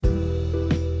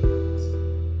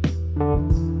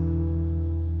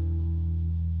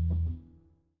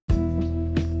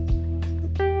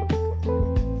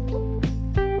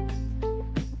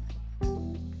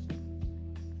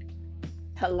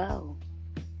Hello,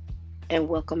 and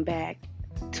welcome back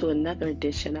to another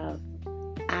edition of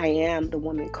I Am the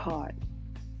Woman Caught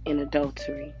in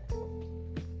Adultery.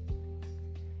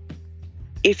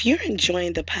 If you're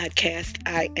enjoying the podcast,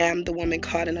 I Am the Woman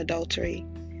Caught in Adultery,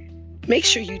 make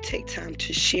sure you take time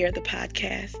to share the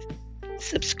podcast,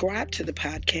 subscribe to the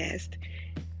podcast,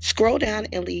 scroll down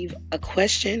and leave a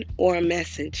question or a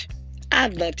message.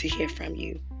 I'd love to hear from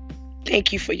you.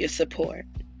 Thank you for your support.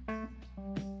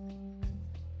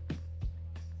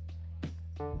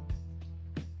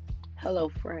 Hello,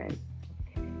 friend.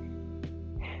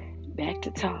 Back to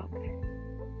talk.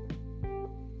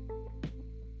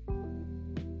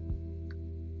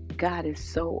 God is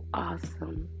so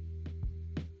awesome.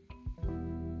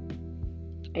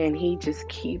 And He just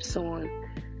keeps on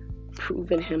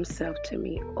proving Himself to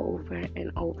me over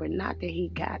and over. Not that He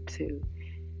got to,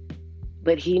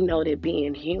 but He know that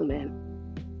being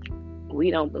human,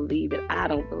 we don't believe it. I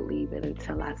don't believe it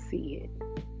until I see it.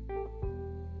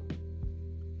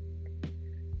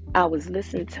 I was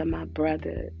listening to my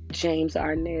brother, James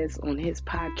Arnez, on his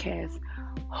podcast,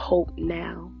 Hope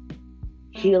Now.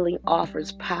 Healing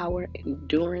offers power,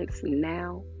 endurance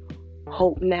now.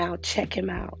 Hope Now. Check him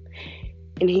out.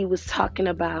 And he was talking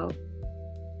about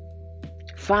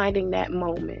finding that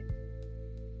moment,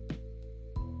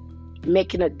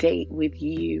 making a date with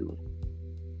you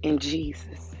and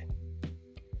Jesus.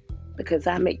 Because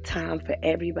I make time for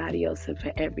everybody else and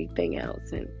for everything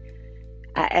else. And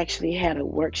I actually had a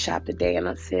workshop today, and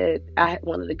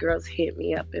one of the girls hit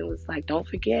me up and was like, don't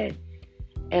forget.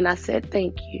 And I said,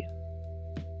 thank you.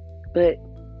 But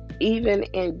even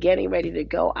in getting ready to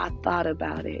go, I thought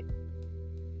about it.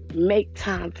 Make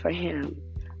time for Him.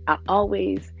 I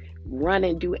always run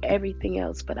and do everything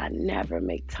else, but I never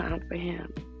make time for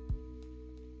Him.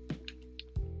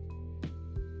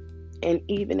 And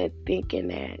even in thinking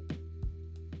that,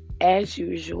 as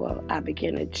usual, I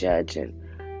begin to judge and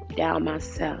down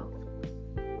myself.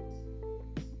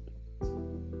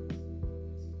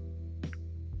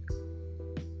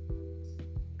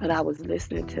 But I was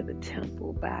listening to The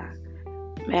Temple by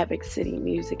Maverick City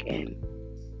Music, and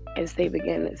as they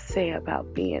began to say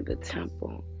about being the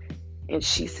temple, and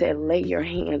she said, lay your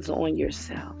hands on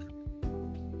yourself.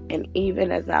 And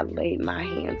even as I laid my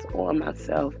hands on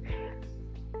myself,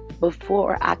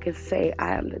 before I could say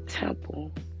I am the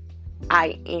temple,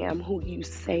 I am who you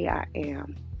say I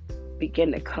am,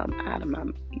 begin to come out of my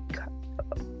mouth.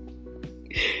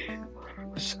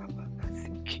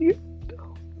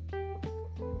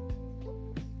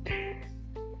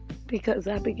 Because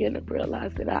I begin to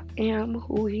realize that I am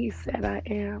who He said I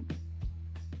am.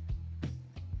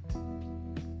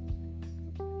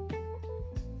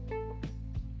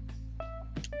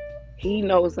 He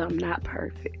knows I'm not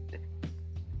perfect.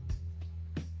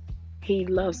 He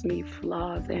loves me,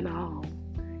 flaws and all.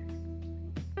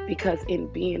 Because in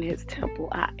being His temple,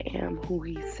 I am who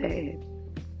He said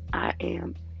I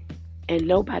am. And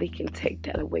nobody can take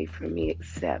that away from me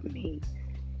except me.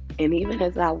 And even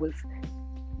as I was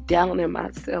down in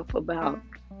myself about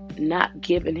not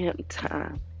giving Him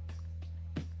time,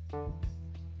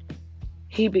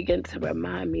 He began to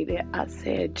remind me that I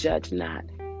said, judge not,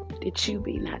 that you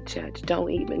be not judged.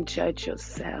 Don't even judge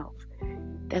yourself.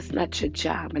 That's not your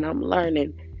job. And I'm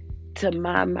learning to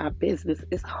mind my business.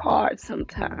 It's hard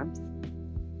sometimes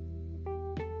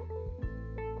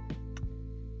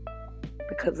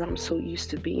because I'm so used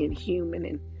to being human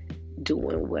and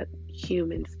doing what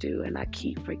humans do, and I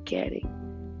keep forgetting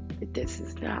that this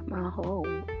is not my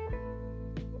home.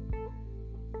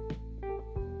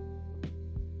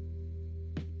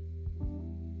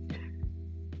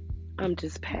 I'm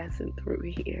just passing through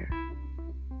here,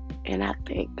 and I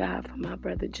thank God for my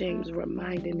brother James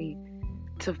reminding me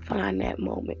to find that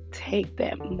moment, take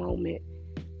that moment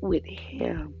with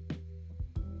Him,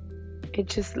 and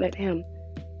just let Him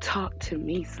talk to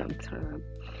me sometime.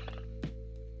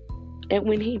 And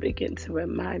when He began to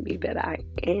remind me that I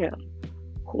am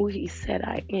who He said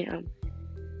I am,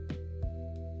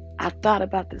 I thought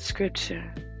about the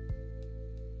scripture,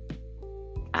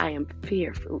 I am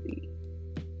fearfully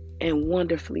and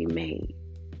wonderfully made.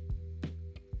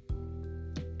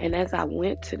 And as I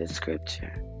went to the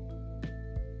scripture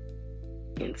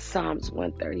in Psalms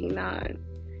 139,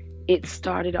 it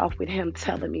started off with Him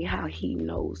telling me how He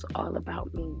knows all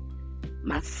about me,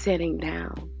 my sitting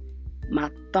down, my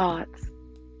thoughts,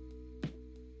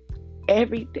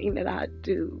 everything that I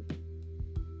do.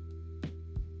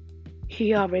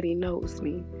 He already knows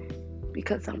me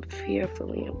because I'm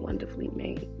fearfully and wonderfully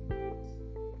made.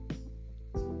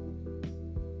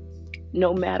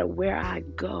 No matter where I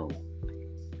go,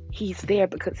 He's there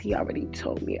because he already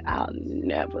told me, I'll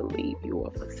never leave you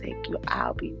or forsake you.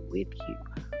 I'll be with you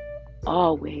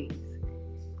always,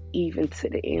 even to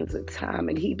the ends of time.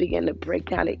 And he began to break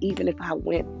down that even if I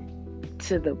went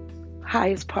to the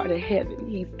highest part of heaven,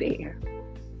 he's there.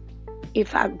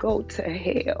 If I go to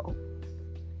hell,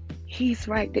 he's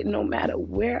right there no matter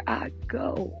where I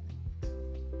go.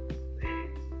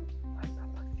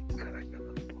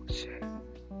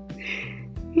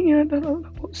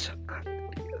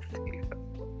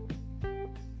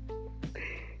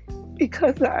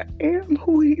 Because I am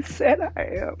who he said I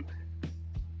am.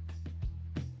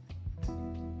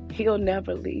 He'll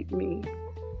never leave me.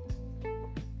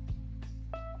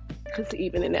 Because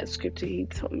even in that scripture, he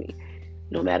told me,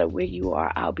 no matter where you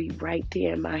are, I'll be right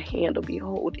there, and my hand will be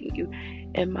holding you,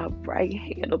 and my right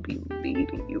hand will be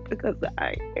leading you, because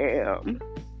I am.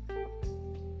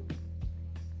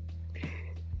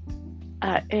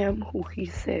 I am who he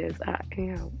says I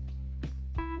am.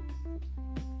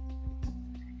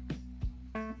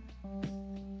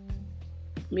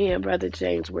 Me and Brother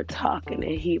James were talking,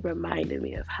 and he reminded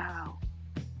me of how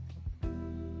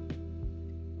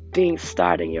things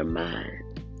start in your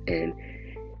mind. And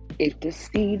if the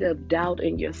seed of doubt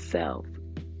in yourself,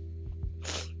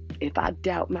 if I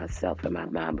doubt myself in my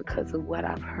mind because of what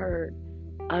I've heard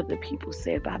other people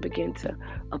say, if I begin to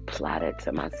apply that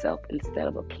to myself instead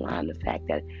of applying the fact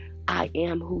that I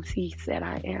am who he said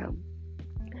I am.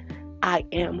 I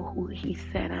am who he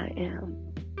said I am.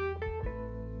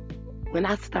 When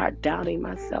I start doubting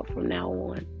myself from now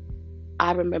on,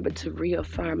 I remember to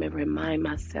reaffirm and remind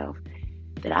myself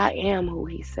that I am who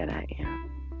he said I am.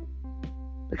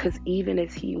 Because even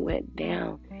as he went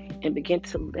down and began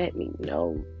to let me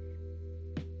know,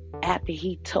 after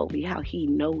he told me how he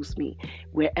knows me,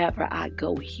 wherever I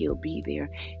go, he'll be there.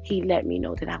 He let me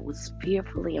know that I was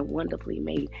fearfully and wonderfully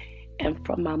made. And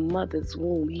from my mother's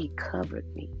womb, he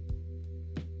covered me.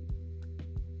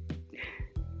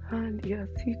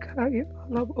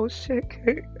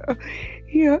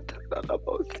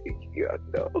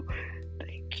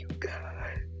 Thank you,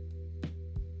 God.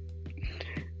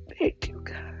 Thank you,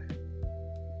 God.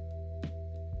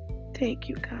 Thank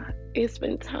you, God. It's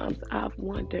been times I've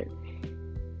wondered,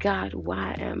 God,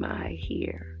 why am I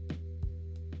here?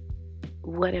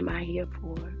 What am I here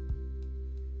for?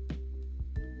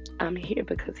 I'm here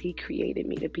because he created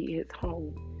me to be his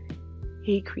home.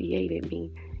 He created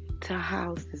me to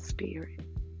house the Spirit.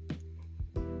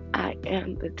 I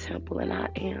am the temple, and I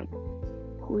am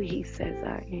who he says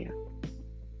I am.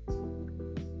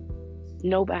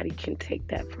 Nobody can take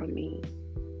that from me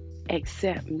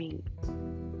except me.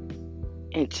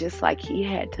 And just like he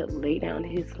had to lay down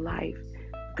his life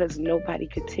because nobody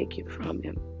could take it from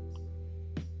him.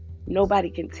 Nobody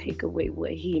can take away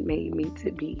what he made me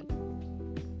to be.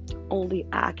 Only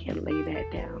I can lay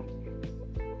that down.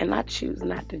 And I choose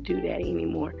not to do that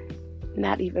anymore.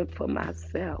 Not even for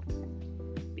myself.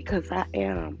 Because I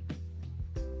am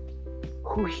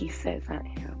who he says I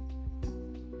am.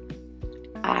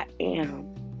 I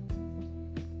am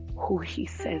who he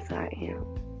says I am.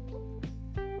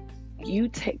 You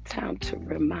take time to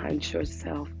remind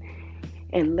yourself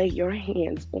and lay your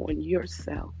hands on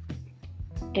yourself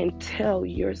and tell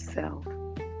yourself,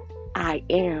 I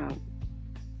am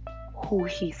who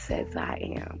he says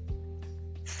I am.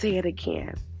 Say it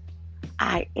again.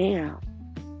 I am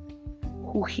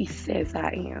who he says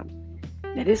I am.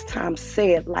 Now this time,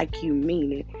 say it like you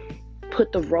mean it.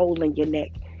 Put the roll in your neck.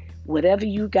 Whatever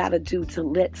you got to do to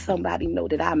let somebody know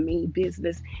that I mean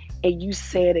business, and you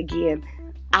say it again.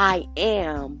 I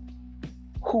am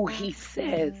who he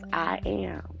says I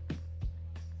am.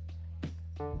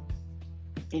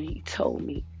 And he told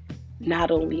me,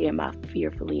 not only am I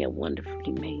fearfully and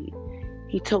wonderfully made,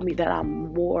 he told me that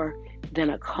I'm more than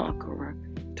a conqueror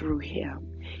through him.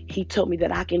 He told me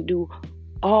that I can do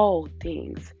all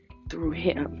things through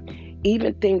him.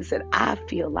 Even things that I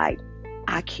feel like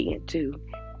I can't do.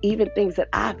 Even things that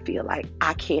I feel like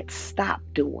I can't stop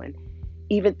doing.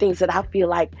 Even things that I feel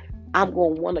like I'm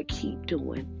going to want to keep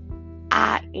doing.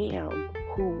 I am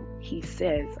who he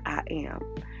says I am.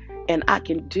 And I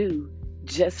can do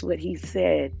just what he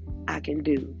said I can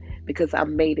do. Because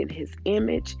I'm made in his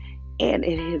image and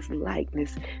in his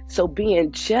likeness. So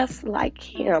being just like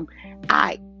him,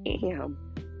 I am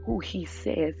who he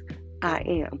says I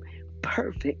am.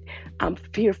 Perfect. I'm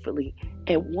fearfully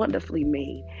and wonderfully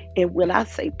made. And when I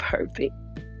say perfect,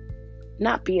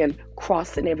 not being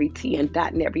crossing every T and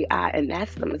dotting every I, and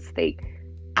that's the mistake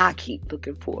I keep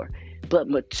looking for. But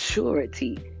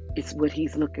maturity is what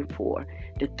he's looking for.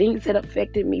 The things that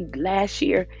affected me last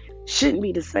year shouldn't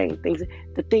be the same things.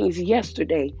 The things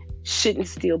yesterday shouldn't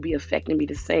still be affecting me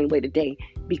the same way today,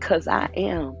 because I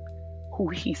am who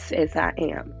he says I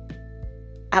am.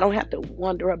 I don't have to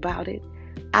wonder about it.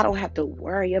 I don't have to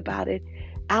worry about it.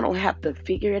 I don't have to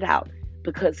figure it out,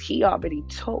 because he already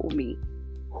told me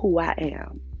who I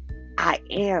am. I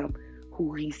am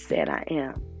who he said I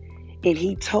am. And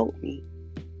he told me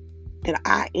that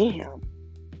I am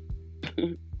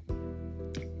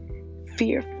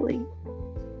fearfully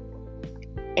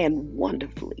and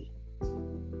wonderfully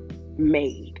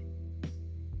made.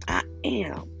 I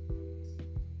am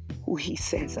who he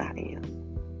says I am.